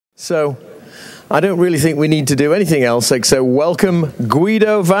So, I don't really think we need to do anything else except welcome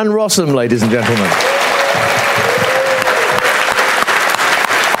Guido van Rossum, ladies and gentlemen.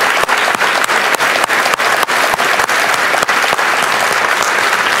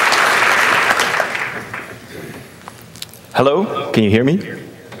 Hello, can you hear me?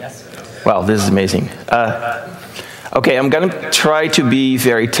 Yes. Wow, this is amazing. Okay, I'm going to try to be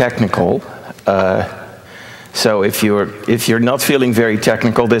very technical. So if you're not feeling very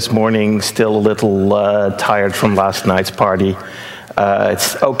technical this morning, still a little tired from last night's party,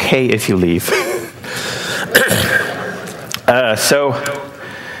 it's okay if you leave. So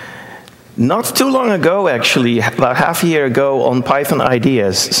not too long ago, actually, about half a year ago on Python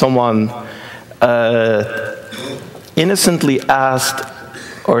Ideas, someone innocently asked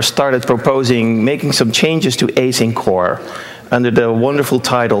or started proposing making some changes to async core under the wonderful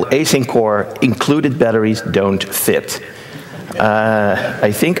title, Async Core, Included Batteries Don't Fit.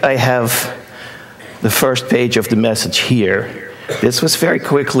 I think I have the first page of the message here. This was very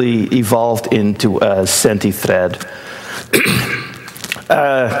quickly evolved into a Senti thread.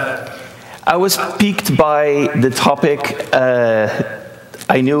 I was piqued by the topic.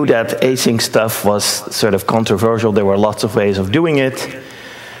 I knew that async stuff was sort of controversial. There were lots of ways of doing it.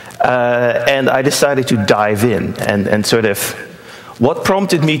 And I decided to dive in and sort of, what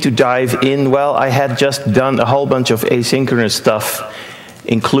prompted me to dive in? Well, I had just done a whole bunch of asynchronous stuff,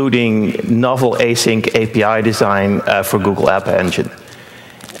 including novel async API design for Google App Engine.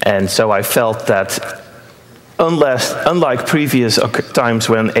 And so I felt that unlike previous times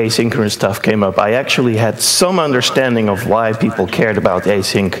when asynchronous stuff came up, I actually had some understanding of why people cared about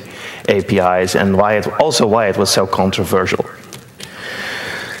async APIs and why it was so controversial.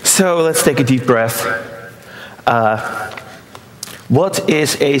 So let's take a deep breath. What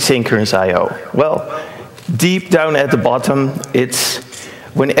is asynchronous I/O? Well, deep down at the bottom, it's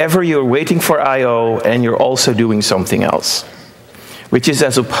whenever you're waiting for I/O and you're also doing something else, which is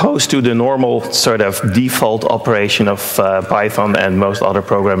as opposed to the normal sort of default operation of Python and most other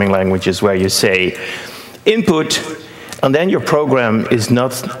programming languages where you say input, and then your program is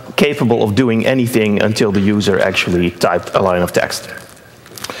not capable of doing anything until the user actually typed a line of text.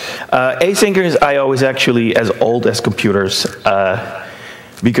 Asynchronous I/O is actually as old as computers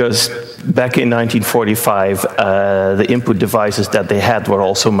because back in 1945, the input devices that they had were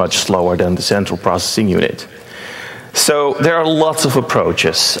also much slower than the central processing unit. So there are lots of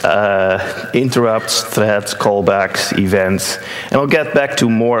approaches, interrupts, threads, callbacks, events, and I'll get back to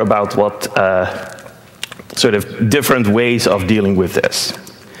more about what sort of different ways of dealing with this.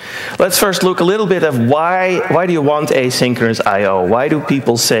 Let's first look a little bit at why do you want asynchronous I/O? Why do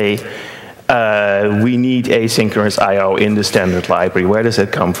people say we need asynchronous I/O in the standard library? Where does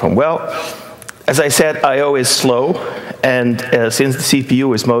it come from? Well, as I said, I/O is slow, and since the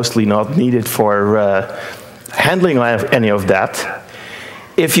CPU is mostly not needed for handling any of that,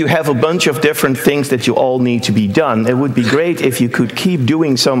 if you have a bunch of different things that you all need to be done, it would be great if you could keep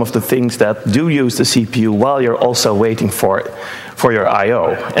doing some of the things that do use the CPU while you're also waiting for your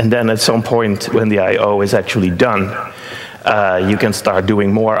I/O. And then at some point when the I/O is actually done, you can start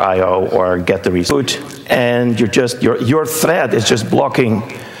doing more I/O or get the result. And your thread is just blocking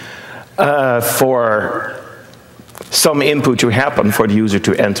for some input to happen, for the user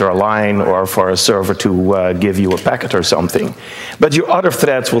to enter a line or for a server to give you a packet or something. But your other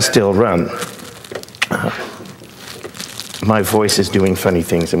threads will still run. My voice is doing funny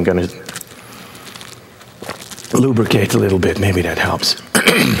things. I'm going to lubricate a little bit. Maybe that helps.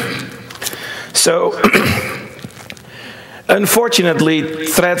 So, unfortunately,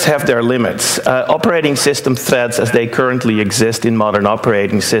 threads have their limits. Operating system threads, as they currently exist in modern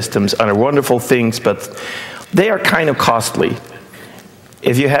operating systems, are wonderful things, but they are kind of costly.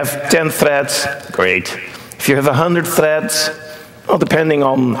 If you have 10 threads, great. If you have 100 threads, well, depending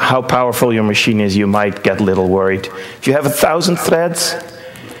on how powerful your machine is, you might get a little worried. If you have 1,000 threads,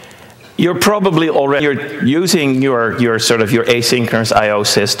 you're probably already using your asynchronous I/O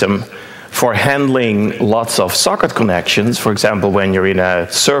system for handling lots of socket connections. For example, when you're in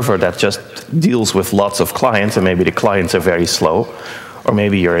a server that just deals with lots of clients, and maybe the clients are very slow, or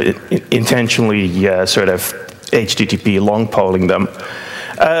maybe you're intentionally sort of HTTP long polling them.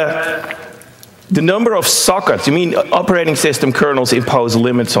 The number of sockets, operating system kernels impose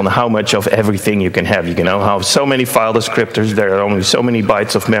limits on how much of everything you can have. You can only have so many file descriptors, there are only so many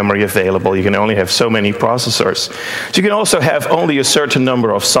bytes of memory available, you can only have so many processors. So you can also have only a certain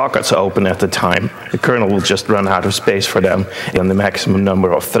number of sockets open at the time. The kernel will just run out of space for them, and the maximum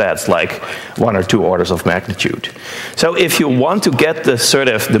number of threads, like 1 or 2 orders of magnitude. So if you want to get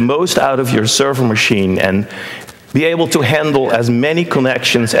the most out of your server machine and be able to handle as many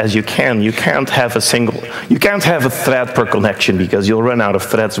connections as you can. You can't have a thread per connection because you'll run out of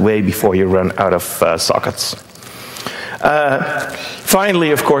threads way before you run out of sockets.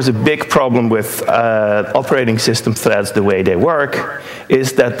 Finally, of course, a big problem with operating system threads the way they work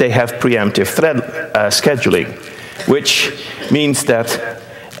is that they have preemptive thread scheduling, which means that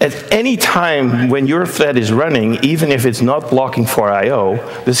at any time when your thread is running, even if it's not blocking for I/O,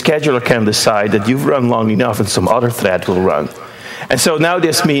 the scheduler can decide that you've run long enough and some other thread will run. And so now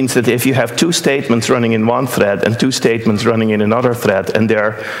this means that if you have two statements running in one thread and two statements running in another thread, and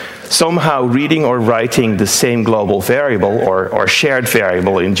they're somehow reading or writing the same global variable or shared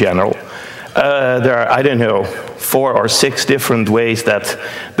variable in general, there are, I don't know, 4 or 6 different ways that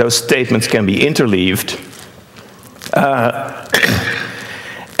those statements can be interleaved.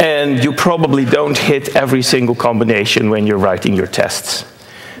 And you probably don't hit every single combination when you're writing your tests.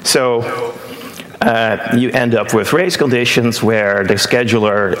 So you end up with race conditions where the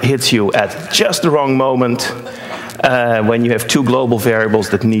scheduler hits you at just the wrong moment when you have 2 global variables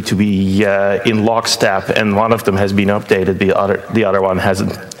that need to be in lockstep, and one of them has been updated, the other one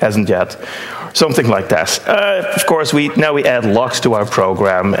hasn't yet. Something like that. Of course, now we add locks to our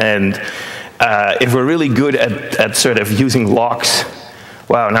program, and if we're really good at sort of using locks,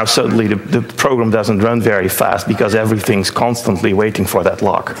 wow, now suddenly the program doesn't run very fast because everything's constantly waiting for that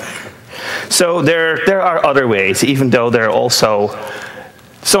lock. So there are other ways, even though there are also,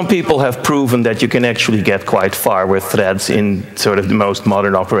 some people have proven that you can actually get quite far with threads in sort of the most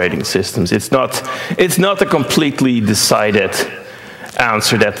modern operating systems. It's not a completely decided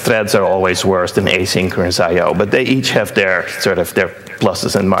answer that threads are always worse than asynchronous I/O, but they each have their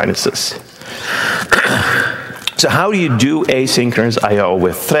pluses and minuses. So how do you do asynchronous I/O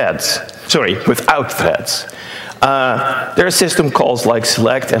with threads? Sorry, without threads. There are system calls like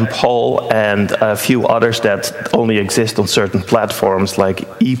select and poll and a few others that only exist on certain platforms like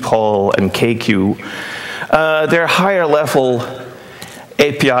epoll and KQ. There are higher level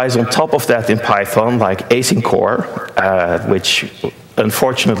APIs on top of that in Python, like async core, which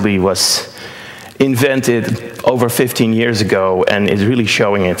unfortunately was invented over 15 years ago and is really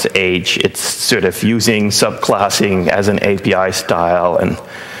showing its age. It's sort of using subclassing as an API style, and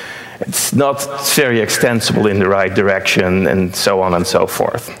it's not very extensible in the right direction, and so on and so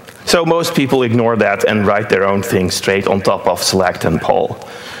forth. So most people ignore that and write their own thing straight on top of select and poll.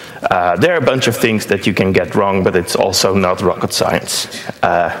 There are a bunch of things that you can get wrong, but it's also not rocket science.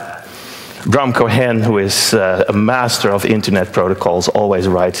 Bram Cohen, who is a master of internet protocols, always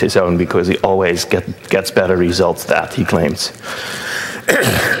writes his own because he always gets better results that he claims.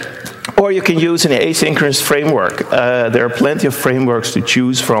 Or you can use an asynchronous framework. There are plenty of frameworks to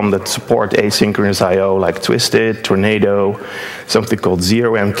choose from that support asynchronous I/O, like Twisted, Tornado, something called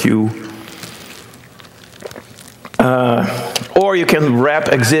ZeroMQ. Or you can wrap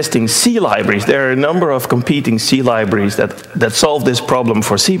existing C libraries. There are a number of competing C libraries that solve this problem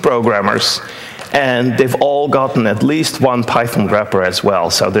for C programmers, and they've all gotten at least one Python wrapper as well.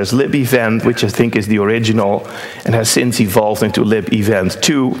 So there's libevent, which I think is the original, and has since evolved into libevent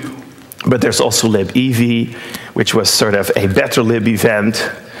 2. But there's also libev, which was sort of a better libevent.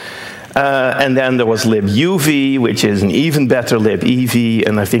 And then there was libuv, which is an even better libev,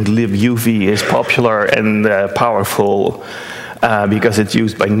 and I think libuv is popular and powerful because it's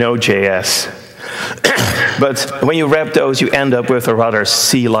used by Node.js. But when you wrap those, you end up with a rather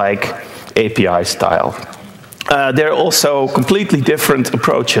C-like API style. There are also completely different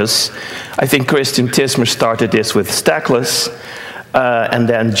approaches. I think Christian Tismer started this with stackless, and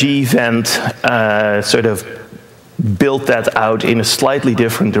then gvent sort of built that out in a slightly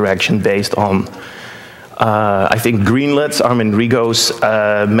different direction based on, I think, greenlets, Armin Rigo's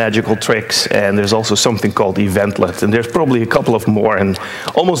magical tricks, and there's also something called eventlet, and there's probably a couple of more, and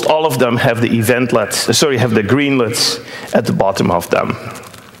almost all of them have the have the greenlets at the bottom of them.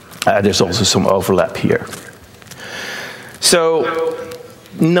 There's also some overlap here. So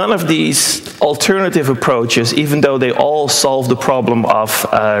none of these alternative approaches, even though they all solve the problem of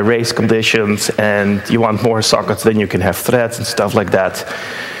race conditions and you want more sockets, then you can have threads and stuff like that,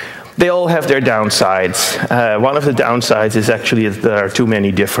 they all have their downsides. One of the downsides is actually that there are too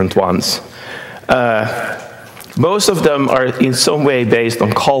many different ones. Most of them are in some way based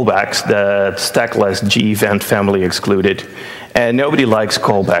on callbacks, the stackless gevent family excluded, and nobody likes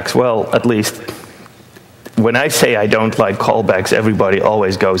callbacks. Well, at least when I say I don't like callbacks, everybody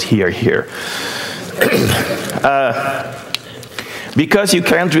always goes here. Because you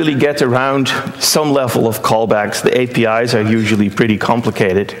can't really get around some level of callbacks, the APIs are usually pretty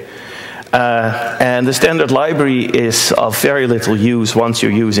complicated. And the standard library is of very little use once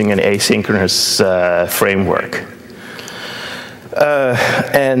you're using an asynchronous framework.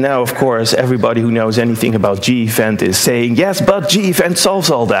 And now, of course, everybody who knows anything about G-Event is saying, yes, but G-Event solves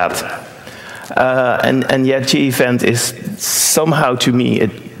all that. And yet G-Event is somehow, to me,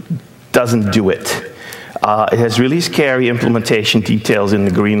 it doesn't do it. It has really scary implementation details in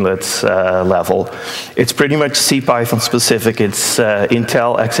the greenlet level. It's pretty much CPython specific. It's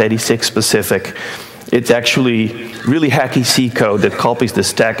Intel x86 specific. It's actually really hacky C code that copies the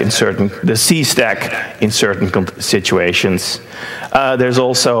C stack in certain situations. There's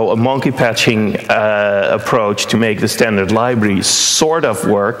also a monkey patching approach to make the standard library sort of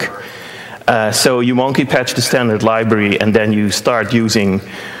work. So you monkey patch the standard library and then you start using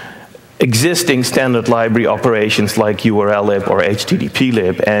existing standard library operations like URLlib or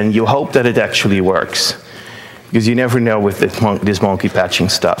HTTPlib, and you hope that it actually works. Because you never know with this monkey patching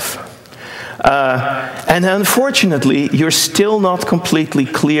stuff. And unfortunately, you're still not completely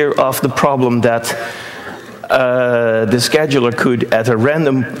clear of the problem that the scheduler could, at a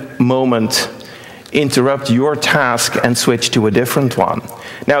random moment, interrupt your task and switch to a different one.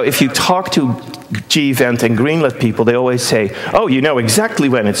 Now, if you talk to G-Event and Greenlit people, they always say, oh, you know exactly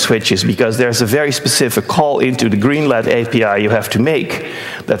when it switches because there's a very specific call into the Greenlit API you have to make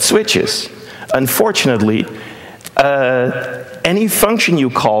that switches. Unfortunately, any function you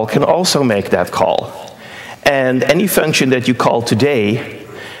call can also make that call. And any function that you call today,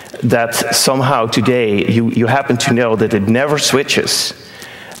 that somehow today you happen to know that it never switches,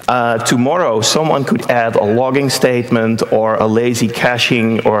 tomorrow someone could add a logging statement or a lazy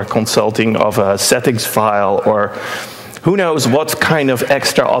caching or consulting of a settings file or who knows what kind of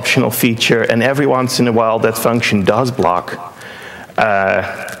extra optional feature, and every once in a while that function does block.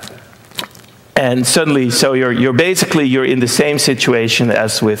 And suddenly, so you're basically in the same situation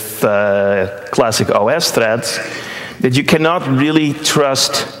as with classic OS threads, that you cannot really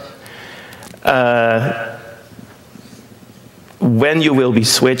trust when you will be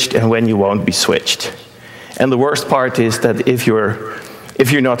switched and when you won't be switched. And the worst part is that if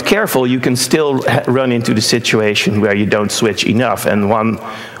you're not careful, you can still run into the situation where you don't switch enough, and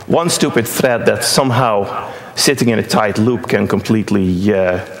one stupid thread that's somehow sitting in a tight loop can completely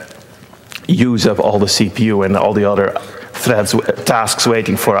use up all the CPU, and all the other tasks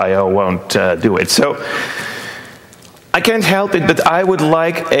waiting for I/O won't do it. So I can't help it, but I would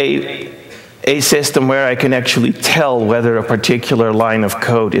like a system where I can actually tell whether a particular line of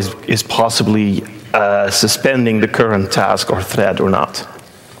code is possibly suspending the current task or thread or not.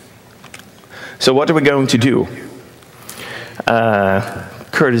 So what are we going to do?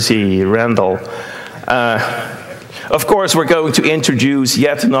 Courtesy Randall. Of course, we're going to introduce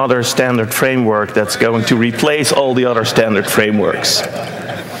yet another standard framework that's going to replace all the other standard frameworks.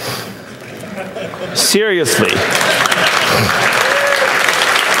 Seriously.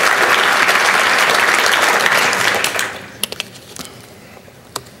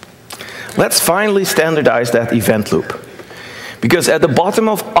 Let's finally standardize that event loop. Because at the bottom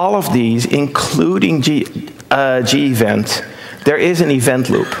of all of these, including G-Event, there is an event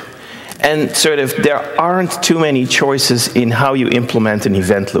loop. And sort of there aren't too many choices in how you implement an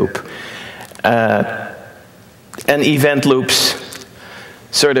event loop. And event loops,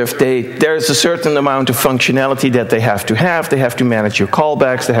 sort of, there's a certain amount of functionality that they have to have. They have to manage your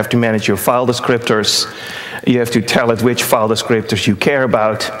callbacks. They have to manage your file descriptors. You have to tell it which file descriptors you care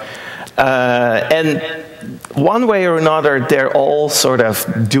about. And one way or another, they're all sort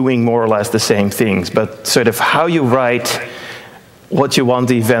of doing more or less the same things. But sort of how you write what you want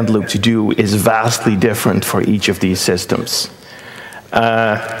the event loop to do is vastly different for each of these systems.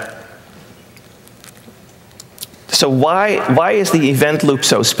 So why is the event loop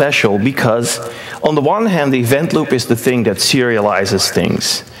so special? Because on the one hand, the event loop is the thing that serializes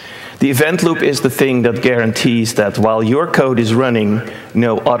things. The event loop is the thing that guarantees that while your code is running,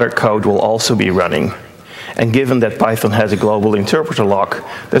 no other code will also be running. And given that Python has a global interpreter lock,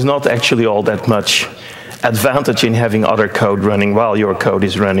 there's not actually all that much advantage in having other code running while your code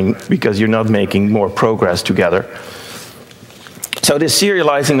is running, because you're not making more progress together. So this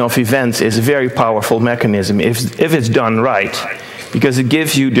serializing of events is a very powerful mechanism if it's done right, because it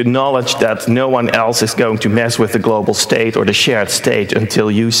gives you the knowledge that no one else is going to mess with the global state or the shared state until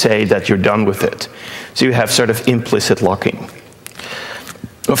you say that you're done with it. So you have sort of implicit locking.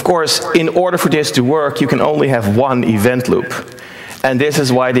 Of course, in order for this to work, you can only have one event loop. And this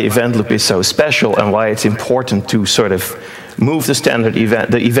is why the event loop is so special and why it's important to sort of move the standard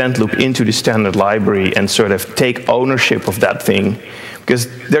event, the event loop into the standard library and sort of take ownership of that thing. Because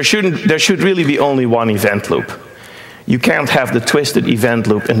there should really be only one event loop. You can't have the twisted event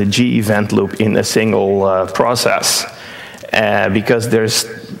loop and the G event loop in a single process. Because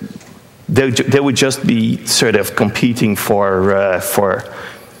they would just be sort of competing for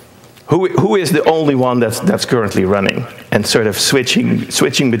who is the only one that's currently running, and sort of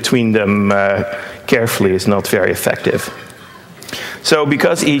switching between them carefully is not very effective. So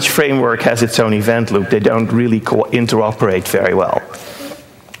because each framework has its own event loop, they don't really interoperate very well.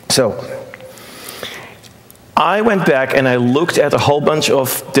 So I went back and I looked at a whole bunch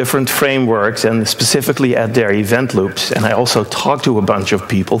of different frameworks and specifically at their event loops, and I also talked to a bunch of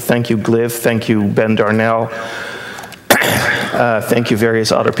people. Thank you, Gliv. Thank you, Ben Darnell. Thank you,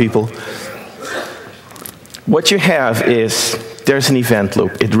 various other people. What you have is there's an event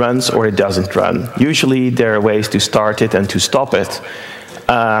loop. It runs or it doesn't run. Usually there are ways to start it and to stop it.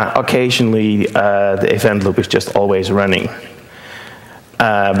 Occasionally the event loop is just always running.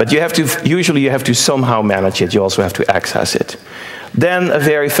 But usually you have to somehow manage it. You also have to access it. Then a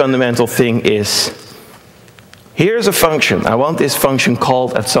very fundamental thing is, here's a function. I want this function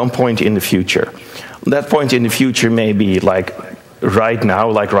called at some point in the future. That point in the future may be like right now,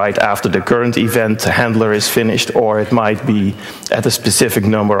 like right after the current event handler is finished, or it might be at a specific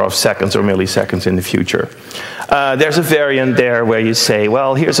number of seconds or milliseconds in the future. There's a variant there where you say,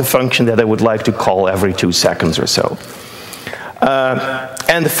 well, here's a function that I would like to call every 2 seconds or so.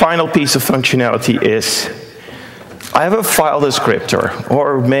 And the final piece of functionality is, I have a file descriptor,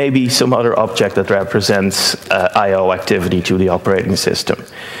 or maybe some other object that represents I/O activity to the operating system.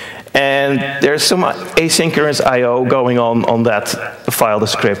 And there's some asynchronous I/O going on that file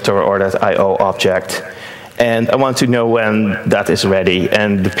descriptor or that I/O object. And I want to know when that is ready.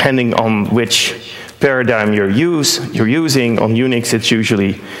 And depending on which paradigm you're using, on Unix it's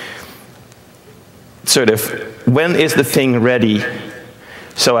usually sort of, when is the thing ready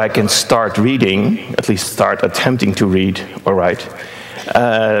so I can start reading, at least start attempting to read or write.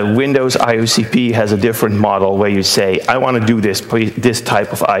 Windows IOCP has a different model where you say, I want to do this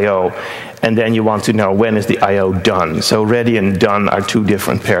type of I/O, and then you want to know when is the I/O done. So ready and done are two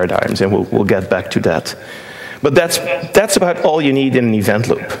different paradigms, and we'll get back to that. But that's about all you need in an event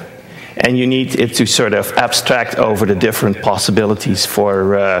loop. And you need it to sort of abstract over the different possibilities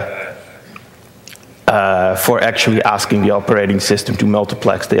for actually asking the operating system to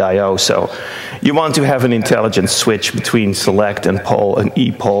multiplex the I/O. So you want to have an intelligent switch between select and poll and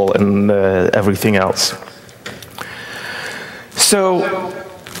epoll and everything else. So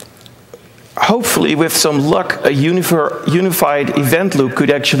hopefully with some luck, a unified event loop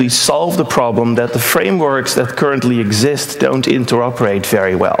could actually solve the problem that the frameworks that currently exist don't interoperate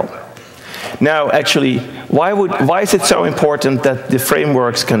very well. Now, actually, why is it so important that the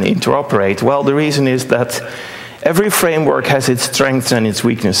frameworks can interoperate? Well, the reason is that every framework has its strengths and its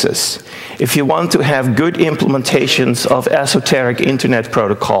weaknesses. If you want to have good implementations of esoteric internet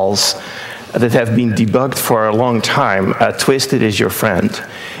protocols that have been debugged for a long time, Twisted is your friend.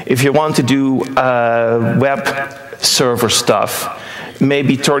 If you want to do web server stuff,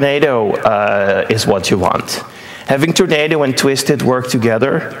 maybe Tornado is what you want. Having Tornado and Twisted work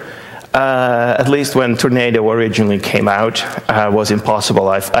together, at least when Tornado originally came out, was impossible.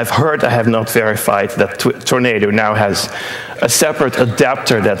 I've heard, I have not verified, that Tornado now has a separate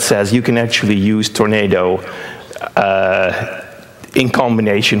adapter that says you can actually use Tornado in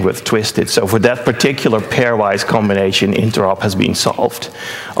combination with Twisted. So for that particular pairwise combination, interop has been solved.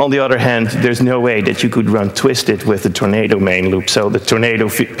 On the other hand, there's no way that you could run Twisted with the Tornado main loop. So the Tornado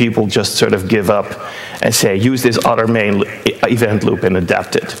people just sort of give up and say, use this other main event loop and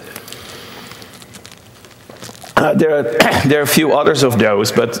adapt it. There are a few others of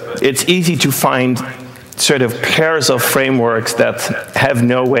those, but it's easy to find sort of pairs of frameworks that have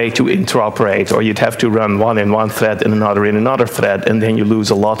no way to interoperate, or you'd have to run one in one thread and another in another thread, and then you lose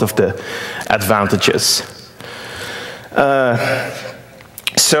a lot of the advantages.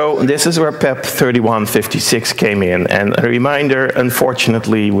 So this is where PEP 3156 came in, and a reminder,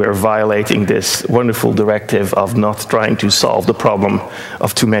 unfortunately, we're violating this wonderful directive of not trying to solve the problem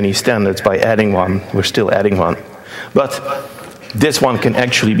of too many standards by adding one. We're still adding one. But this one can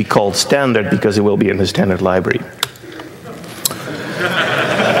actually be called standard because it will be in the standard library.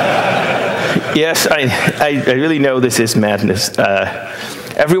 Yes, I really know this is madness.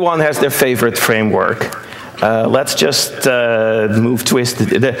 Everyone has their favorite framework. Let's just move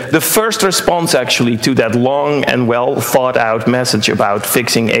Twisted. The first response, actually, to that long and well thought out message about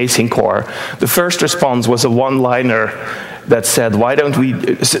fixing async core, the first response was a one-liner that said, why don't we,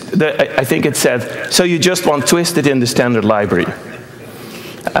 I think it said, so you just want Twisted in the standard library.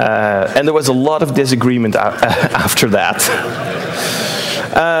 And there was a lot of disagreement after that.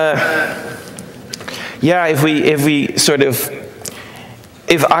 Yeah,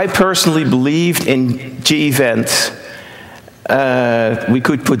 if I personally believed in G-events we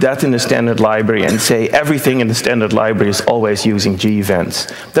could put that in the standard library and say everything in the standard library is always using G events.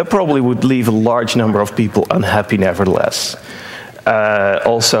 That probably would leave a large number of people unhappy nevertheless.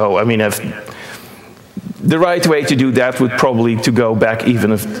 Also, I mean, the right way to do that would probably to go back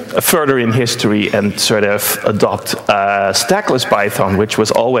even further in history and sort of adopt stackless Python, which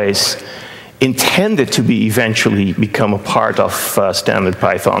was always intended to be eventually become a part of standard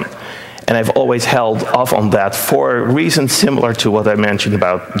Python. And I've always held off on that for reasons similar to what I mentioned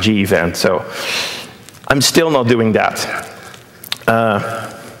about G event. So I'm still not doing that.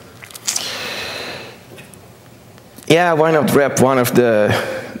 Yeah, why not rep one of the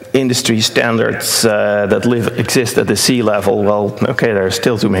industry standards that exist at the C level? Well, okay, there are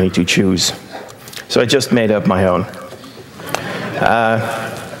still too many to choose. So I just made up my own.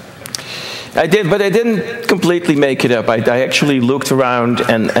 I did, but I didn't completely make it up. I actually looked around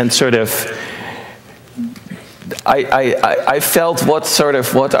and sort of, I felt what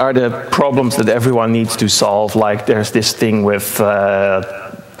are the problems that everyone needs to solve. Like there's this thing with,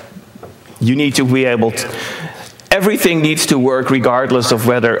 you need to be able to, everything needs to work regardless of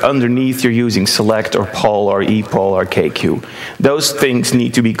whether underneath you're using select or poll or epoll or kq. Those things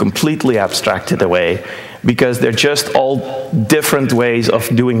need to be completely abstracted away because they're just all different ways of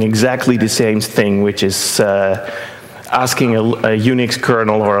doing exactly the same thing, which is asking a Unix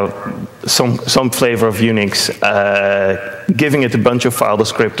kernel or some flavor of Unix, giving it a bunch of file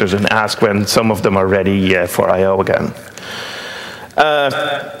descriptors and ask when some of them are ready for I/O again.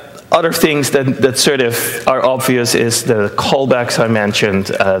 Other things that sort of are obvious is the callbacks I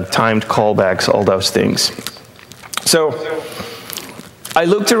mentioned, timed callbacks, all those things. So I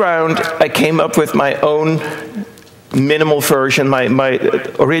looked around, I came up with my own minimal version.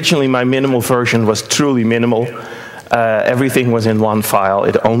 Originally my minimal version was truly minimal. Everything was in one file.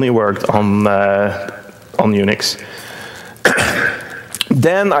 It only worked on Unix.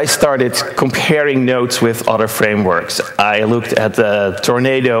 Then I started comparing nodes with other frameworks. I looked at the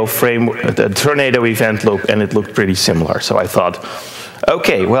Tornado event loop, and it looked pretty similar. So I thought,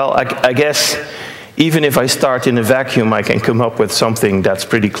 okay, well, I guess even if I start in a vacuum, I can come up with something that's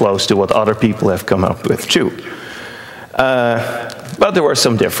pretty close to what other people have come up with too. But there were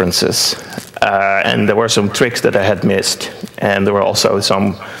some differences, and there were some tricks that I had missed, and there were also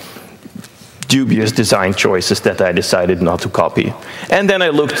some dubious design choices that I decided not to copy. And then I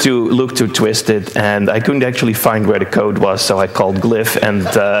looked to Twisted, and I couldn't actually find where the code was, so I called Glyph, and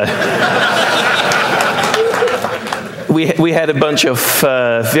we had a bunch of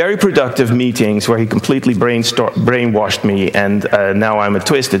very productive meetings where he completely brainwashed me, and now I'm a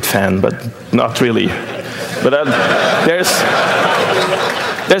Twisted fan, but not really. But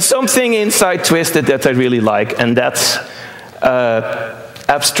there's something inside Twisted that I really like, and that's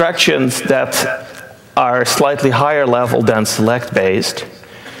abstractions that are slightly higher level than select-based.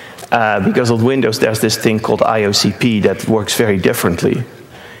 Because on Windows, there's this thing called IOCP that works very differently.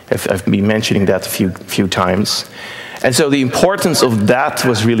 I've been mentioning that a few times. And so the importance of that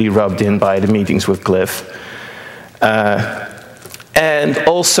was really rubbed in by the meetings with Glyph. And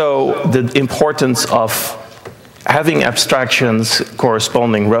also the importance of having abstractions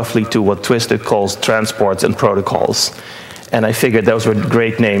corresponding roughly to what Twisted calls transports and protocols. And I figured those were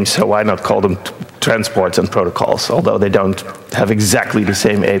great names, so why not call them transports and protocols, although they don't have exactly the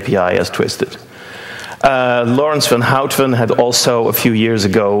same API as Twisted. Lawrence van Houtven had also, a few years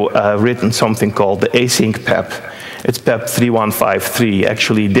ago, written something called the async PEP. It's PEP 3153.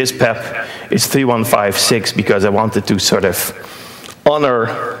 Actually, this PEP is 3156 because I wanted to sort of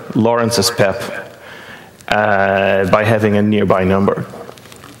honor Lawrence's PEP by having a nearby number.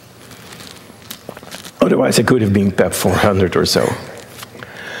 Otherwise, it could have been PEP 400 or so.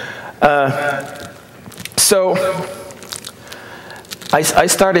 So I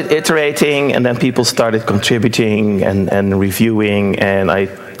started iterating, and then people started contributing and reviewing, and I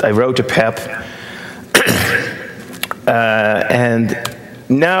wrote a PEP. And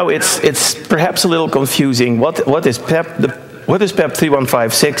now it's perhaps a little confusing. What is PEP? What is PEP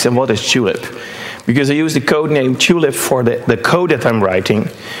 3156 and what is Tulip? Because I use the code name Tulip for the code that I'm writing,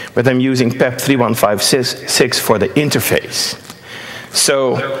 but I'm using PEP 3156 for the interface.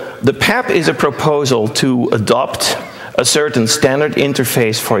 So the PEP is a proposal to adopt a certain standard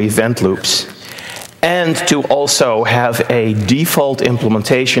interface for event loops, and to also have a default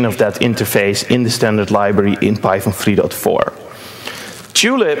implementation of that interface in the standard library in Python 3.4.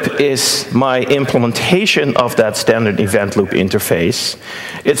 Tulip is my implementation of that standard event loop interface.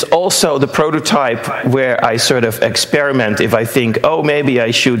 It's also the prototype where I sort of experiment if I think, oh, maybe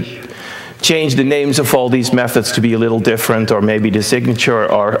I should change the names of all these methods to be a little different, or maybe the signature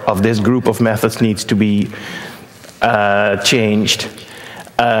of this group of methods needs to be changed.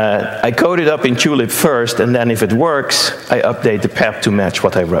 I code it up in Tulip first, and then if it works, I update the PEP to match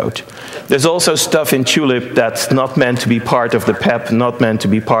what I wrote. There's also stuff in Tulip that's not meant to be part of the PEP, not meant to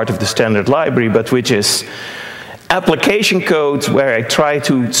be part of the standard library, but which is application codes where I try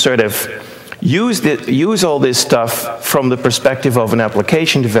to sort of use all this stuff from the perspective of an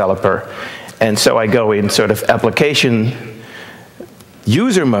application developer. And so I go in sort of application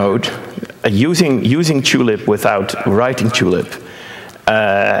user mode, using Tulip without writing Tulip.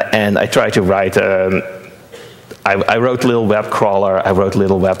 And I try to write, I wrote a little web crawler, I wrote a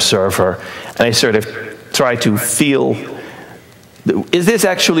little web server, and I sort of try to feel, is this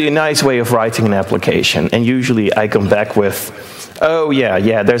actually a nice way of writing an application? And usually I come back with, oh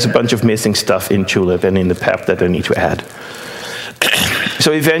yeah, there's a bunch of missing stuff in Tulip and in the PEP that I need to add.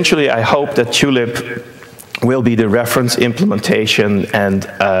 So eventually I hope that Tulip will be the reference implementation and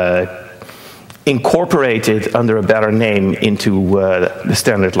incorporated under a better name into the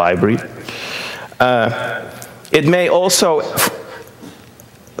standard library. It may also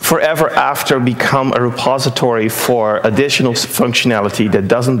forever after become a repository for additional functionality that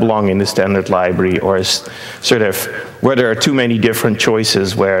doesn't belong in the standard library, or is sort of where there are too many different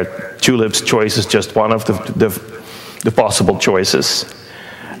choices, where Tulip's choice is just one of the possible choices.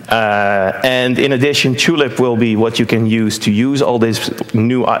 And in addition, Tulip will be what you can use all this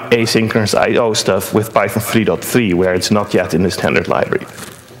new asynchronous I/O stuff with Python 3.3, where it's not yet in the standard library.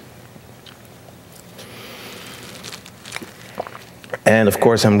 And of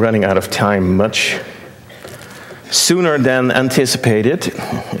course, I'm running out of time much sooner than anticipated.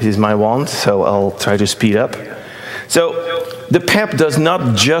 It is my want, so I'll try to speed up. So the PEP does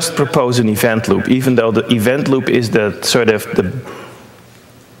not just propose an event loop, even though the event loop is the sort of the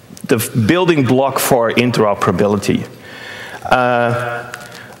building block for interoperability.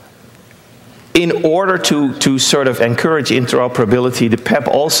 In order to sort of encourage interoperability, the PEP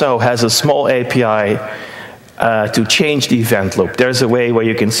also has a small API to change the event loop. There's a way where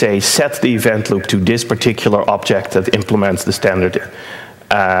you can say, set the event loop to this particular object that implements the standard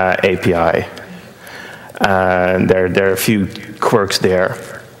API. There are a few quirks there.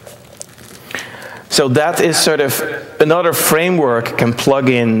 So that is sort of another framework can plug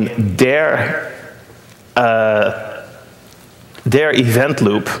in their event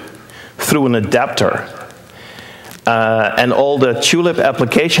loop through an adapter. And all the Tulip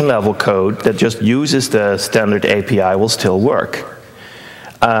application level code that just uses the standard API will still work.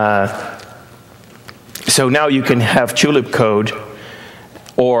 So now you can have Tulip code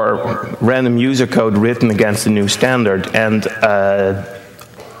or random user code written against the new standard, and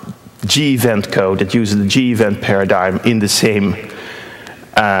G-event code that uses the G-event paradigm in the same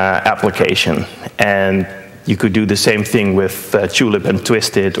application. And you could do the same thing with Tulip and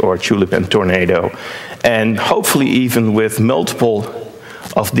Twisted or Tulip and Tornado. And hopefully even with multiple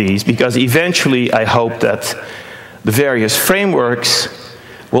of these, because eventually I hope that the various frameworks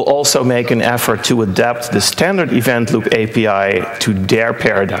will also make an effort to adapt the standard event loop API to their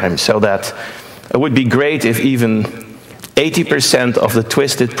paradigm, so that it would be great if even 80% of the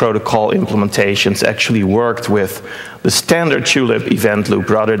Twisted protocol implementations actually worked with the standard Tulip event loop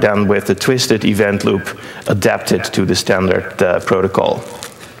rather than with the Twisted event loop adapted to the standard protocol.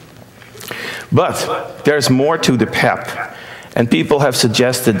 But there's more to the PEP, and people have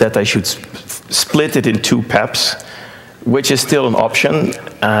suggested that I should split it in two PEPs, which is still an option.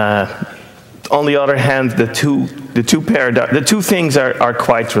 On the other hand, the two things are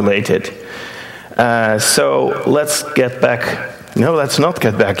quite related. So let's get back. No, let's not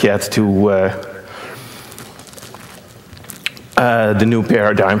get back yet to the new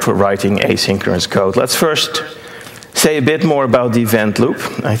paradigm for writing asynchronous code. Let's first say a bit more about the event loop.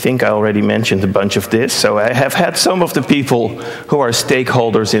 I think I already mentioned a bunch of this. So I have had some of the people who are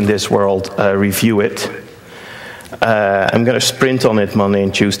stakeholders in this world review it. I'm going to sprint on it Monday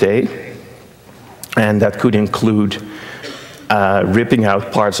and Tuesday. And that could include ripping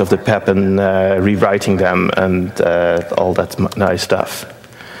out parts of the PEP and rewriting them and all that nice stuff.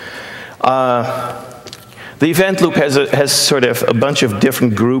 The event loop has sort of a bunch of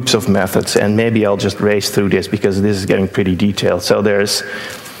different groups of methods, and maybe I'll just race through this because this is getting pretty detailed. So there's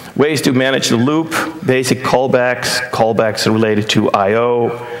ways to manage the loop, basic callbacks related to I/O.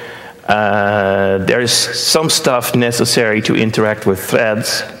 There's some stuff necessary to interact with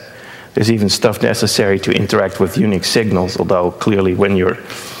threads. There's even stuff necessary to interact with Unix signals, although clearly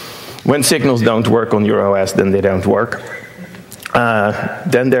when signals don't work on your OS, then they don't work.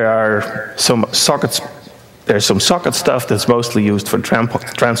 Then there are some sockets. There's some socket stuff that's mostly used for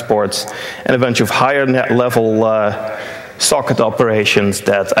transports, and a bunch of higher level socket operations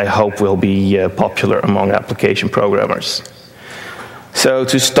that I hope will be popular among application programmers. So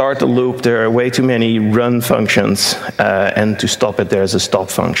to start the loop, there are way too many run functions, and to stop it, there's a stop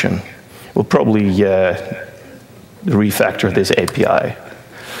function. We'll probably refactor this API.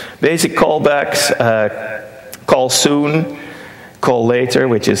 Basic callbacks, call soon, call later,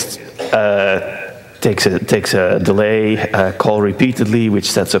 which is takes a delay, call repeatedly,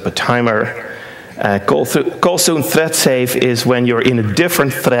 which sets up a timer. Call soon thread save is when you're in a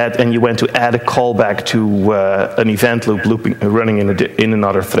different thread and you want to add a callback to an event loop running in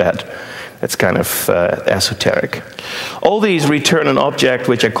another thread. That's kind of esoteric. All these return an object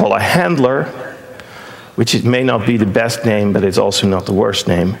which I call a handler, which may not be the best name, but it's also not the worst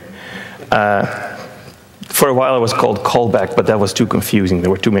name. For a while it was called callback, but that was too confusing. There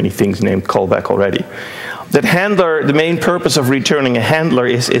were too many things named callback already. That handler, the main purpose of returning a handler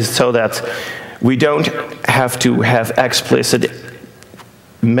is so that we don't have to have explicit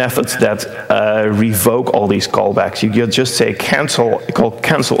methods that revoke all these callbacks. You just say cancel, call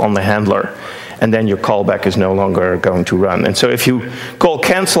cancel on the handler, and then your callback is no longer going to run. And so if you call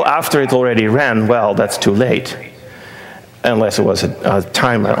cancel after it already ran, well, that's too late, unless it was a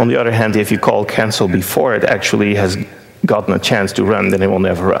timer. On the other hand, if you call cancel before it actually has gotten a chance to run, then it will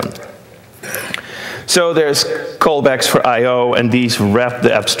never run. So there's callbacks for I/O, and these wrap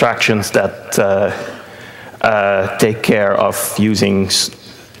the abstractions that take care of using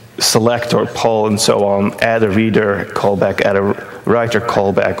select or poll and so on, add a reader callback, add a writer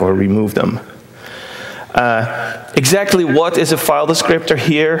callback, or remove them. Exactly what is a file descriptor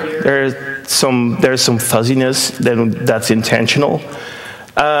here? There's some fuzziness, then that's intentional.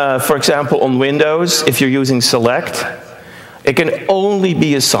 For example, on Windows, if you're using select, it can only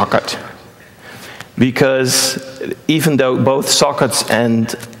be a socket. Because even though both sockets and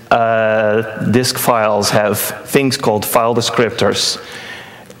disk files have things called file descriptors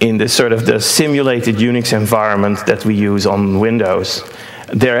in the sort of the simulated Unix environment that we use on Windows,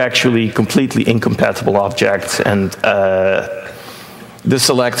 they're actually completely incompatible objects, and the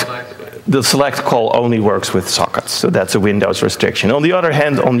select call only works with sockets, so that's a Windows restriction. On the other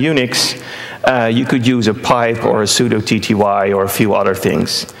hand, on Unix, you could use a pipe or a sudo TTY or a few other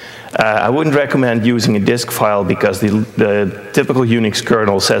things. I wouldn't recommend using a disk file because the typical Unix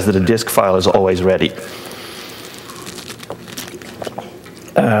kernel says that a disk file is always ready.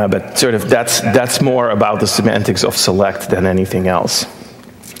 But sort of that's more about the semantics of select than anything else.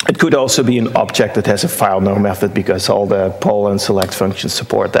 It could also be an object that has a file no method because all the poll and select functions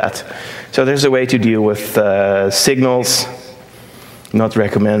support that. So there's a way to deal with signals. Not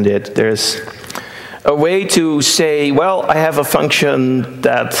recommended. There's a way to say, well, I have a function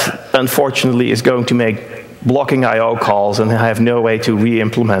that unfortunately is going to make blocking I/O calls, and I have no way to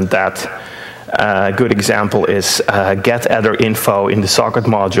re-implement that. A good example is get adder info in the socket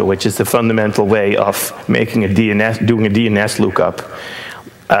module, which is the fundamental way of making doing a DNS lookup.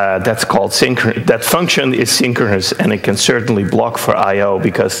 That's called synchronous. That function is synchronous, and it can certainly block for I/O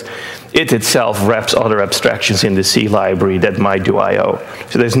because it itself wraps other abstractions in the C library that might do I/O.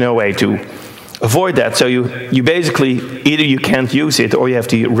 So there's no way to avoid that. So you basically, either you can't use it or you have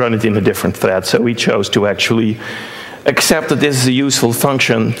to run it in a different thread. So we chose to actually accept that this is a useful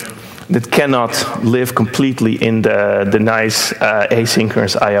function that cannot live completely in the nice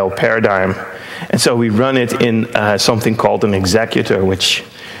asynchronous I/O paradigm. And so we run it in something called an executor, which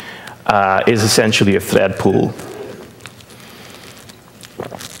is essentially a thread pool.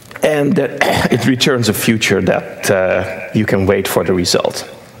 And it returns a future that you can wait for the result.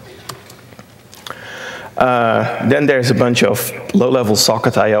 Then there's a bunch of low-level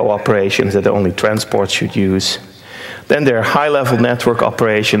socket I/O operations that only transport should use. Then there are high-level network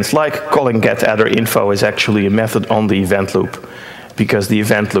operations, like calling get adder info is actually a method on the event loop, because the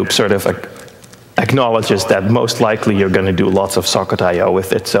event loop sort of acknowledges that most likely you're going to do lots of socket I/O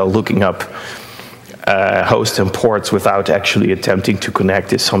with it. So looking up hosts and ports without actually attempting to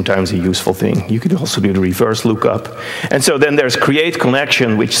connect is sometimes a useful thing. You could also do the reverse lookup. And so then there's create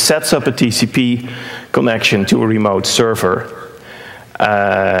connection, which sets up a TCP connection to a remote server.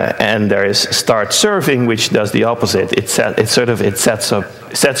 And there is start serving, which does the opposite. It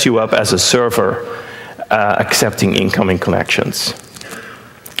sets you up as a server accepting incoming connections.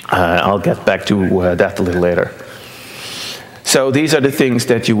 I'll get back to that a little later. So these are the things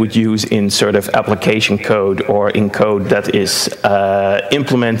that you would use in sort of application code or in code that is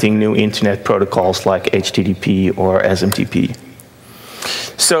implementing new internet protocols like HTTP or SMTP.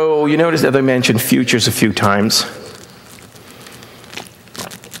 So you notice that I mentioned futures a few times.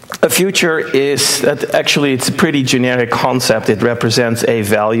 A future is that actually it's a pretty generic concept. It represents a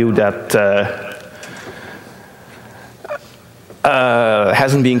value that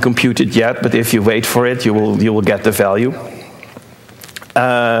Hasn't been computed yet, but if you wait for it, you will get the value.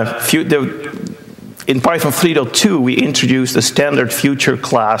 In Python 3.2, we introduced a standard future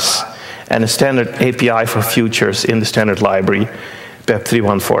class and a standard API for futures in the standard library, PEP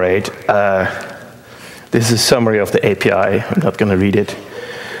 3148. This is a summary of the API. I'm not going to read it.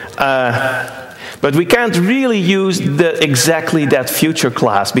 But we can't really use exactly that future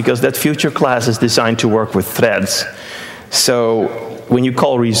class, because that future class is designed to work with threads. So when you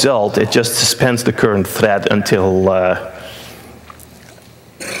call result, it just suspends the current thread until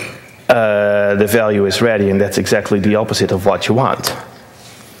the value is ready, and that's exactly the opposite of what you want.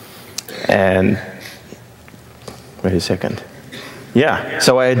 And wait a second. Yeah,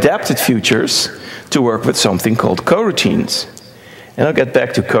 so I adapted futures to work with something called coroutines. And I'll get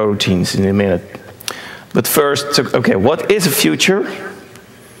back to coroutines in a minute. But first, okay, what is a future?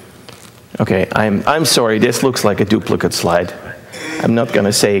 Okay, I'm sorry, this looks like a duplicate slide. I'm not going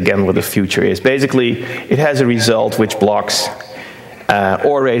to say again what a future is. Basically, it has a result which blocks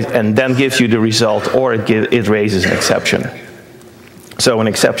and then gives you the result, or it raises an exception. So an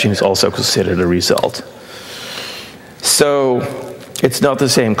exception is also considered a result. So it's not the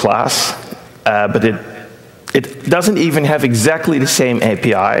same class, but it doesn't even have exactly the same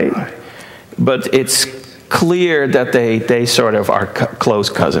API, but it's clear that they sort of are close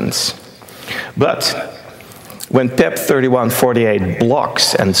cousins. But when PEP 3148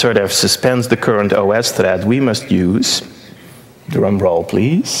 blocks and sort of suspends the current OS thread, we must use, drum roll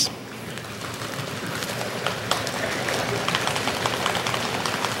please,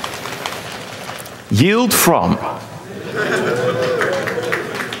 yield from.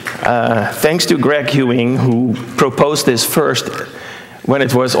 Thanks to Greg Ewing, who proposed this first when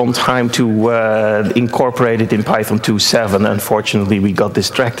it was on time to incorporate it in Python 2.7. Unfortunately, we got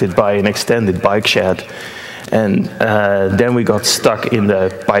distracted by an extended bike shed. And then we got stuck in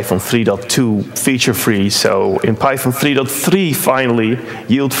the Python 3.2 feature free. So in Python 3.3, finally,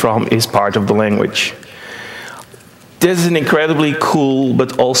 yield from is part of the language. This is an incredibly cool,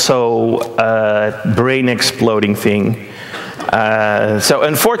 but also brain-exploding thing. So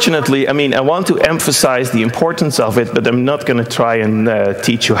unfortunately, I mean, I want to emphasize the importance of it, but I'm not going to try and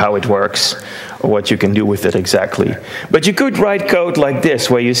teach you how it works or what you can do with it exactly. But you could write code like this,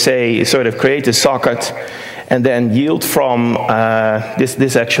 where you say, sort of create a socket, and then yield from,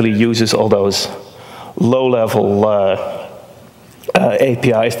 this actually uses all those low-level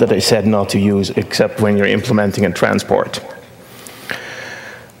APIs that I said not to use, except when you're implementing a transport.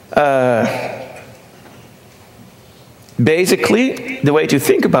 Basically, the way to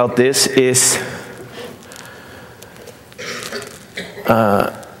think about this is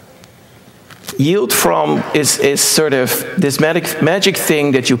yield from is sort of this magic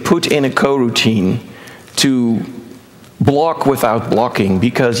thing that you put in a coroutine to block without blocking,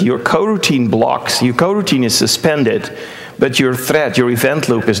 because your coroutine blocks, your coroutine is suspended, but your thread, your event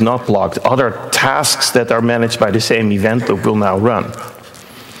loop is not blocked. Other tasks that are managed by the same event loop will now run.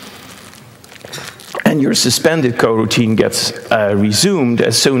 And your suspended coroutine gets resumed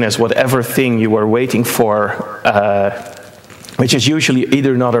as soon as whatever thing you were waiting for, which is usually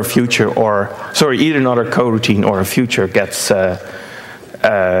either another future or, sorry, either another coroutine or a future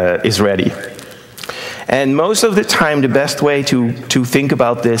is ready. And most of the time, the best way to think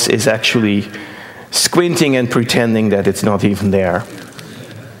about this is actually squinting and pretending that it's not even there.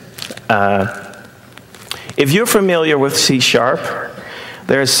 If you're familiar with C#,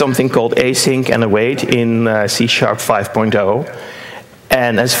 there's something called async and await in C# 5.0.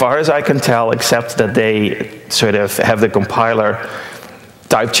 And as far as I can tell, except that they sort of have the compiler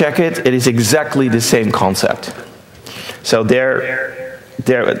type check it, it is exactly the same concept. So their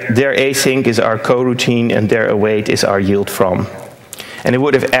async is our coroutine, and their await is our yield from. And it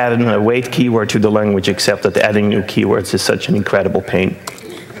would have added an await keyword to the language, except that adding new keywords is such an incredible pain.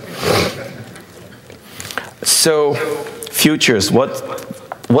 So, futures,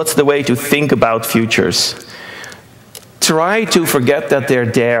 what's the way to think about futures? Try to forget that they're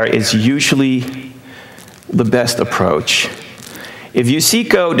there is usually the best approach. If you see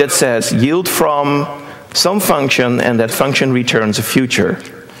code that says yield from some function and that function returns a future,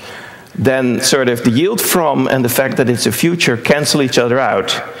 then sort of the yield from and the fact that it's a future cancel each other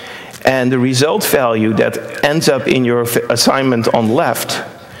out. And the result value that ends up in your assignment on left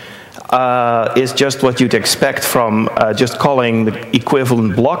is just what you'd expect from just calling the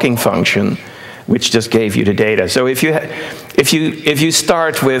equivalent blocking function, which just gave you the data. So if you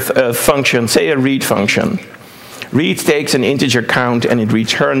start with a function, say a read function, read takes an integer count and it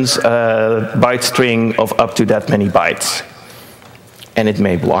returns a byte string of up to that many bytes. And it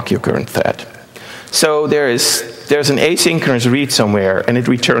may block your current thread. So there's an asynchronous read somewhere, and it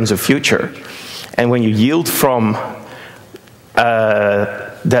returns a future. And when you yield from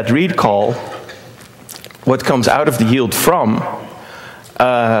that read call, what comes out of the yield from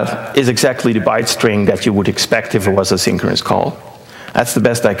is exactly the byte string that you would expect if it was a synchronous call. That's the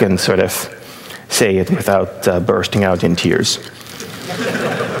best I can sort of say it without bursting out in tears.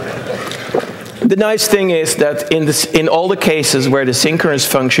 The nice thing is that in all the cases where the synchronous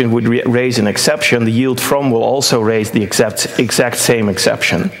function would raise an exception, the yield from will also raise the exact same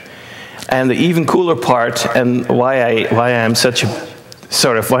exception. And the even cooler part, and why I'm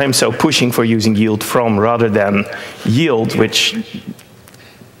so pushing for using yield from rather than yield, which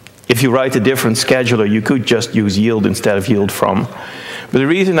if you write a different scheduler, you could just use yield instead of yield from. But the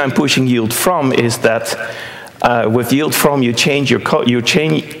reason I'm pushing yield from is that with yield from, you chain your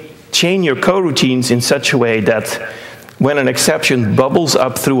coroutines in such a way that when an exception bubbles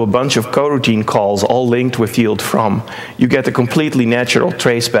up through a bunch of coroutine calls, all linked with yield from, you get a completely natural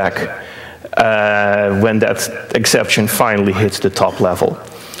traceback when that exception finally hits the top level.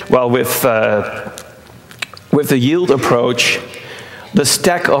 Well, with the yield approach, the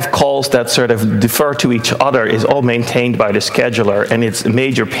stack of calls that sort of defer to each other is all maintained by the scheduler, and it's a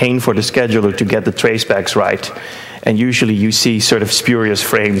major pain for the scheduler to get the tracebacks right. And usually you see sort of spurious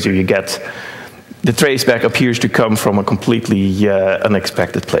frames where you get the traceback appears to come from a completely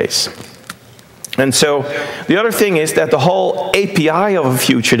unexpected place. And so the other thing is that the whole API of a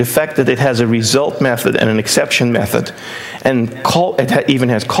future, the fact that it has a result method and an exception method, and it even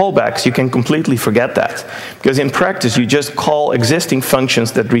has callbacks, you can completely forget that. Because in practice, you just call existing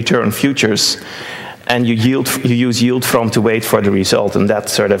functions that return futures, and you use yield from to wait for the result, and that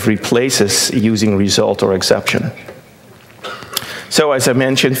sort of replaces using result or exception. So as I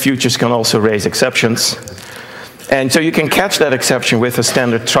mentioned, futures can also raise exceptions. And so you can catch that exception with a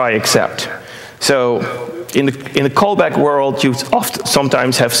standard try except. So in the callback world, you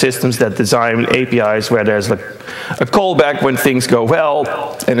sometimes have systems that design APIs where there's like a callback when things go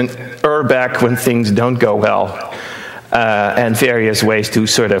well and an back when things don't go well, and various ways to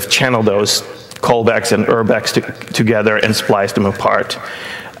sort of channel those callbacks and backs together and splice them apart.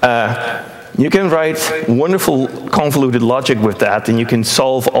 You can write wonderful convoluted logic with that, and you can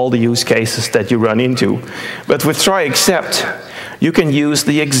solve all the use cases that you run into. But with try except, you can use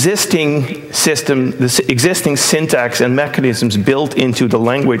the existing system, the existing syntax and mechanisms built into the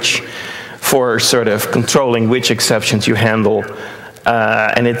language for sort of controlling which exceptions you handle.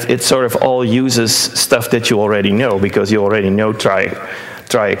 And it sort of all uses stuff that you already know, because you already know try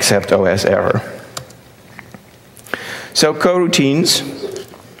except OS error. So coroutines.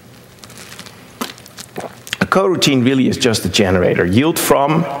 A coroutine really is just a generator. Yield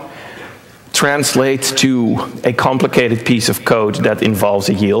from translates to a complicated piece of code that involves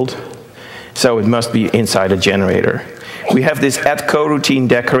a yield. So it must be inside a generator. We have this @coroutine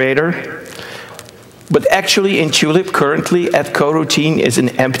decorator. But actually in Tulip currently, @coroutine is an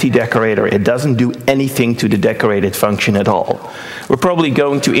empty decorator. It doesn't do anything to the decorated function at all. We're probably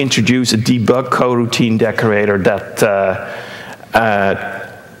going to introduce a debug coroutine decorator that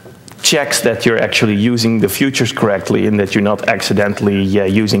checks that you're actually using the futures correctly and that you're not accidentally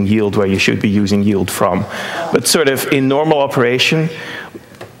using yield where you should be using yield from. But sort of in normal operation,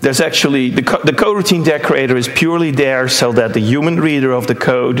 there's actually, the coroutine decorator is purely there so that the human reader of the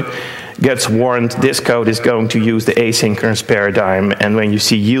code gets warned this code is going to use the asynchronous paradigm, and when you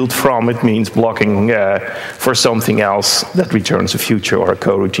see yield from, it means blocking for something else that returns a future or a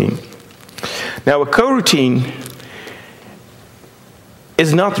coroutine. Now a coroutine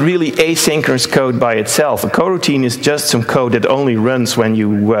is not really asynchronous code by itself. A coroutine is just some code that only runs when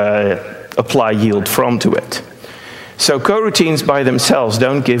you apply yield from to it. So coroutines by themselves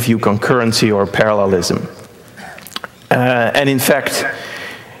don't give you concurrency or parallelism. And in fact,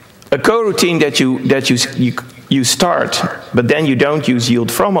 a coroutine that you start, but then you don't use yield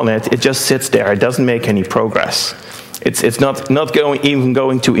from on it, it just sits there. It doesn't make any progress. It's not even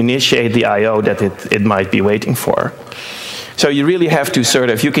going to initiate the I/O that it might be waiting for. So you really have to sort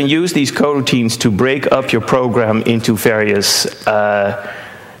of, you can use these coroutines to break up your program into various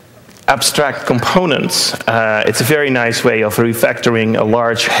abstract components. It's a very nice way of refactoring a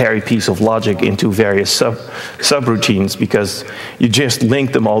large, hairy piece of logic into various subroutines, because you just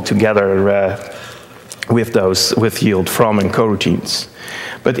link them all together with yield from and coroutines.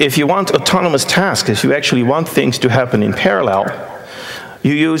 But if you want autonomous tasks, if you actually want things to happen in parallel,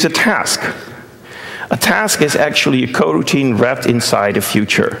 you use a task. A task is actually a coroutine wrapped inside a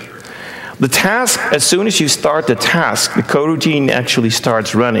future. The task, as soon as you start the task, the coroutine actually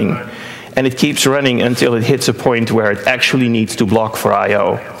starts running, and it keeps running until it hits a point where it actually needs to block for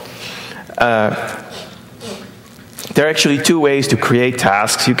I/O. There are actually two ways to create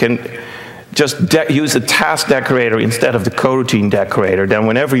tasks. You can just use the task decorator instead of the coroutine decorator. Then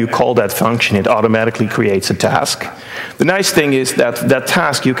whenever you call that function, it automatically creates a task. The nice thing is that that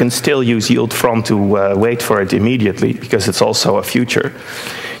task, you can still use yield from to wait for it immediately, because it's also a future.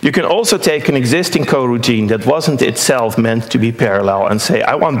 You can also take an existing coroutine that wasn't itself meant to be parallel and say,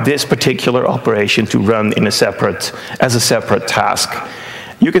 I want this particular operation to run in as a separate task.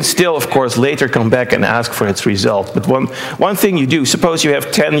 You can still, of course, later come back and ask for its result. But one thing you do, suppose you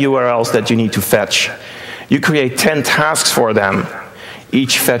have 10 URLs that you need to fetch. You create 10 tasks for them,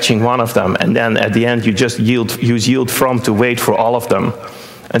 each fetching one of them. And then at the end, you just use yield from to wait for all of them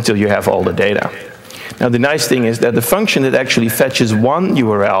until you have all the data. Now, the nice thing is that the function that actually fetches one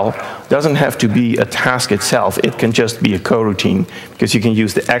URL doesn't have to be a task itself. It can just be a coroutine, because you can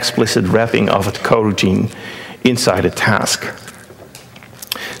use the explicit wrapping of a coroutine inside a task.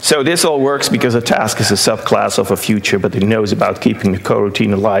 So this all works because a task is a subclass of a future, but it knows about keeping the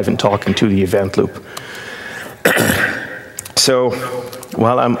coroutine alive and talking to the event loop. So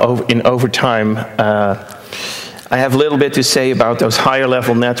while I'm in overtime, I have a little bit to say about those higher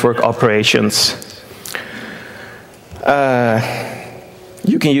level network operations.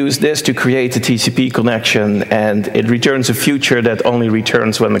 You can use this to create a TCP connection, and it returns a future that only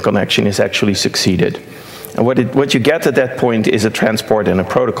returns when the connection is actually succeeded. And what you get at that point is a transport and a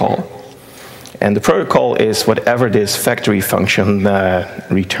protocol. And the protocol is whatever this factory function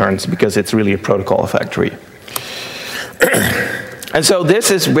returns, because it's really a protocol factory. And so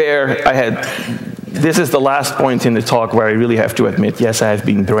this is where this is the last point in the talk where I really have to admit, yes, I have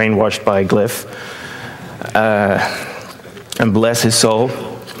been brainwashed by Glyph. And bless his soul.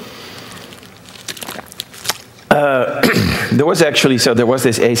 There was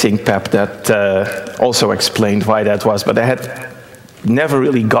this async PEP that also explained why that was, but I had never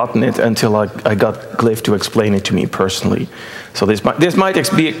really gotten it until I got Glyph to explain it to me personally. So this might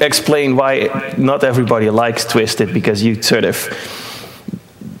explain why not everybody likes Twisted, because you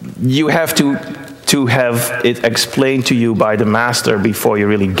have to have it explained to you by the master before you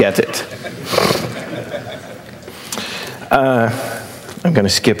really get it. I'm going to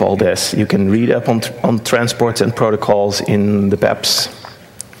skip all this. You can read up on transports and protocols in the PEPs.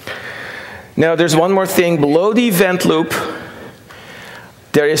 Now, there's one more thing. Below the event loop,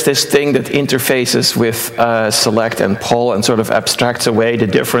 there is this thing that interfaces with select and poll and sort of abstracts away the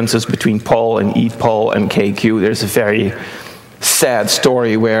differences between poll and ePoll and KQ. There's a very sad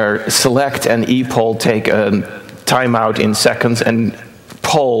story where select and ePoll take a timeout in seconds, and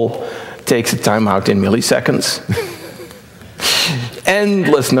poll takes a timeout in milliseconds.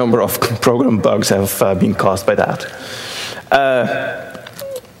 Endless number of program bugs have been caused by that.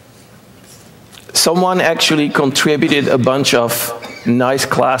 Someone actually contributed a bunch of nice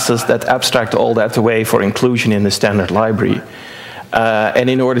classes that abstract all that away for inclusion in the standard library. And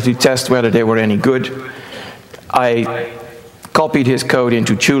in order to test whether they were any good, I copied his code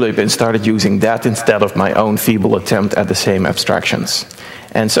into Tulip and started using that instead of my own feeble attempt at the same abstractions.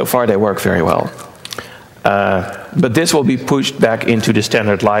 And so far they work very well. But this will be pushed back into the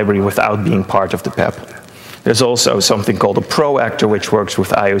standard library without being part of the PEP. There's also something called a Pro actor, which works with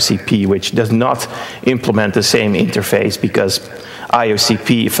IOCP, which does not implement the same interface, because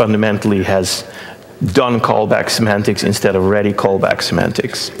IOCP fundamentally has done callback semantics instead of ready callback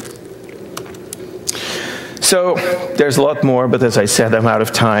semantics. So there's a lot more, but as I said, I'm out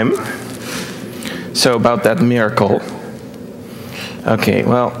of time. So about that miracle. Okay,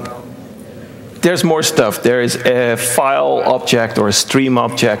 well, there's more stuff. There is a file object or a stream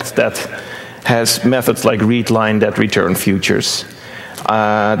object that has methods like readline that return futures.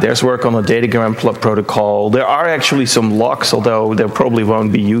 There's work on a datagram protocol. There are actually some locks, although they probably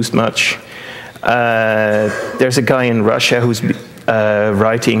won't be used much. There's a guy in Russia who's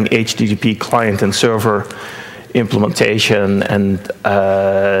writing HTTP client and server implementation, and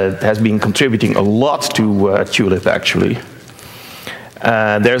has been contributing a lot to Tulip, actually.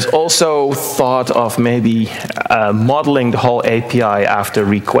 There's also thought of maybe modeling the whole API after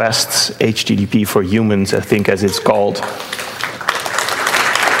requests, HTTP for humans, I think, as it's called.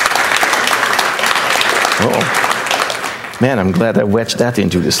 Oh, man, I'm glad I wedged that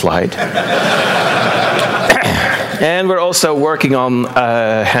into the slide. And we're also working on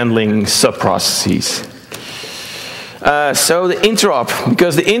handling subprocesses. So the interop,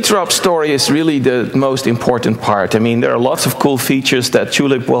 because the interop story is really the most important part. I mean, there are lots of cool features that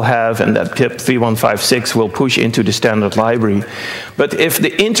Tulip will have and that PIP 3156 will push into the standard library. But if the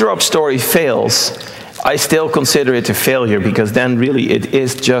interop story fails, I still consider it a failure, because then really it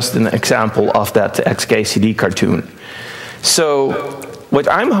is just an example of that XKCD cartoon. So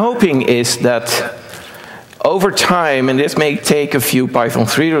what I'm hoping is that over time, and this may take a few Python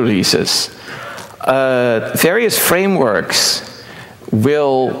 3 releases, various frameworks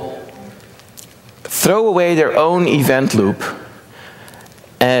will throw away their own event loop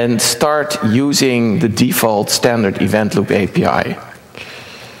and start using the default standard event loop API.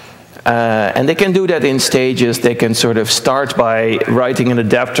 And they can do that in stages. They can sort of start by writing an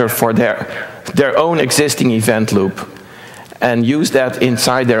adapter for their own existing event loop and use that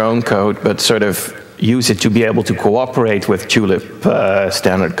inside their own code, but sort of use it to be able to cooperate with Tulip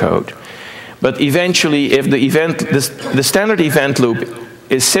standard code. But eventually, if the standard event loop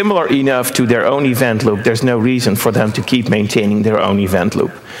is similar enough to their own event loop, there's no reason for them to keep maintaining their own event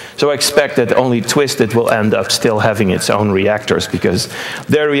loop. So I expect that only Twisted will end up still having its own reactors, because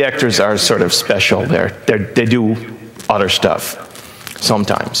their reactors are sort of special. They do other stuff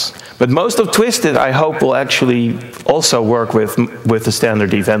sometimes. But most of Twisted, I hope, will actually also work with the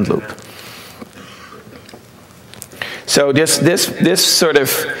standard event loop. So this sort of,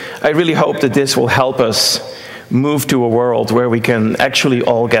 I really hope that this will help us move to a world where we can actually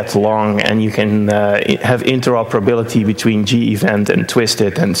all get along, and you can have interoperability between G-Event and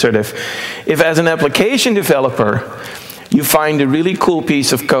Twisted, and sort of, if as an application developer you find a really cool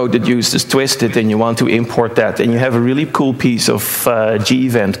piece of code that uses Twisted and you want to import that, and you have a really cool piece of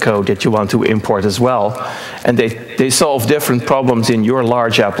G-Event code that you want to import as well, and they solve different problems in your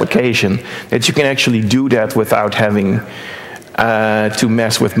large application, that you can actually do that without having to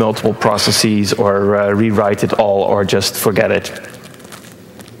mess with multiple processes or rewrite it all or just forget it.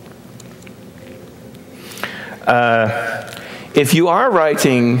 If you are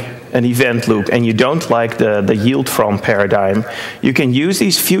writing an event loop and you don't like the yield from paradigm, you can use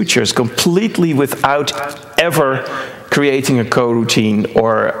these futures completely without ever creating a coroutine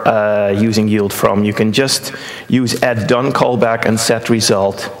or using yield from. You can just use add done callback and set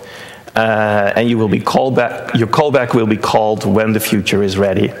result. And you will be called back, your callback will be called when the future is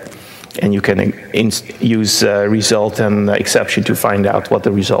ready. And you can use result and exception to find out what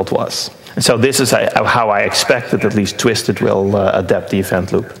the result was. And so this is how I expect that at least Twisted will adapt the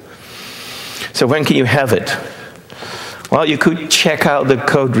event loop. So when can you have it? Well, you could check out the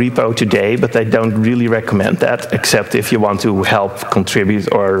code repo today, but I don't really recommend that, except if you want to help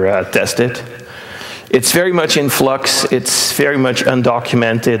contribute or test it. It's very much in flux. It's very much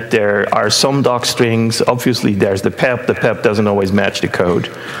undocumented. There are some doc strings. Obviously, there's the PEP. The PEP doesn't always match the code.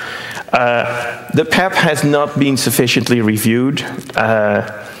 The PEP has not been sufficiently reviewed.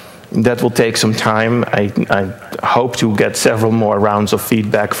 That will take some time. I hope to get several more rounds of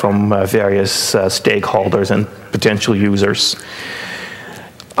feedback from various stakeholders and potential users.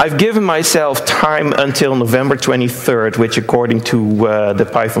 I've given myself time until November 23rd, which according to the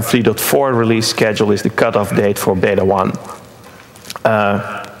Python 3.4 release schedule is the cutoff date for Beta 1.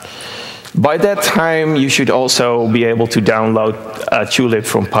 By that time, you should also be able to download Tulip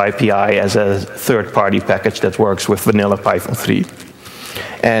from PyPI as a third-party package that works with vanilla Python 3.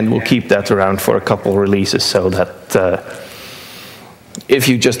 And we'll keep that around for a couple releases so that if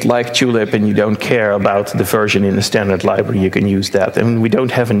you just like Tulip and you don't care about the version in the standard library, you can use that. And we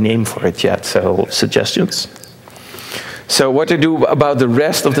don't have a name for it yet, so suggestions. So what to do about the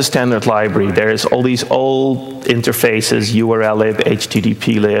rest of the standard library? There's all these old interfaces, URLlib,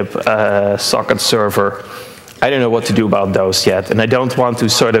 HTTPlib, socket server. I don't know what to do about those yet, and I don't want to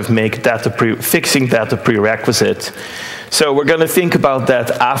sort of make fixing that a prerequisite. So we're going to think about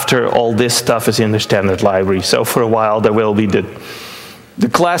that after all this stuff is in the standard library. So for a while there will be the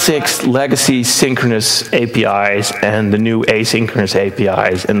classics, legacy synchronous APIs and the new asynchronous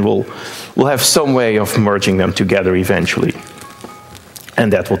APIs, and we'll have some way of merging them together eventually.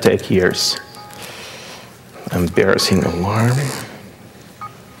 And that will take years. Embarrassing alarm.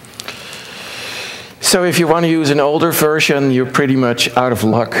 So if you want to use an older version, you're pretty much out of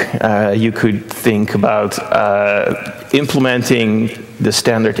luck. You could think about implementing the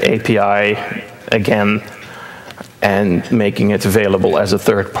standard API again and making it available as a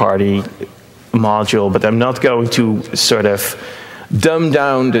third-party module. But I'm not going to sort of dumb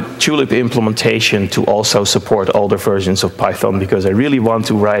down the Tulip implementation to also support older versions of Python, because I really want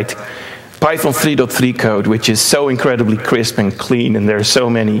to write Python 3.3 code, which is so incredibly crisp and clean, and there are so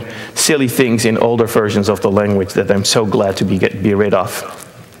many silly things in older versions of the language that I'm so glad to be rid of.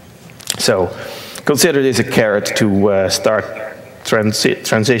 So consider this a carrot to start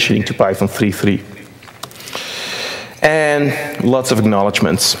transitioning to Python 3.3. And lots of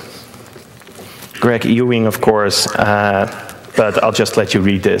acknowledgements. Greg Ewing, of course, but I'll just let you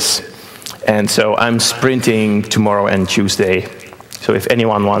read this. And so I'm sprinting tomorrow and Tuesday. So if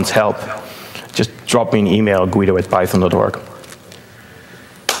anyone wants help, just drop me an email, guido@python.org.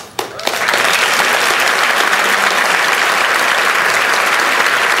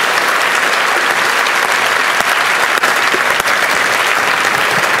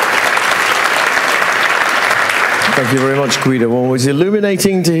 Thank you very much, Guido. Well, it was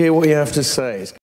illuminating to hear what you have to say.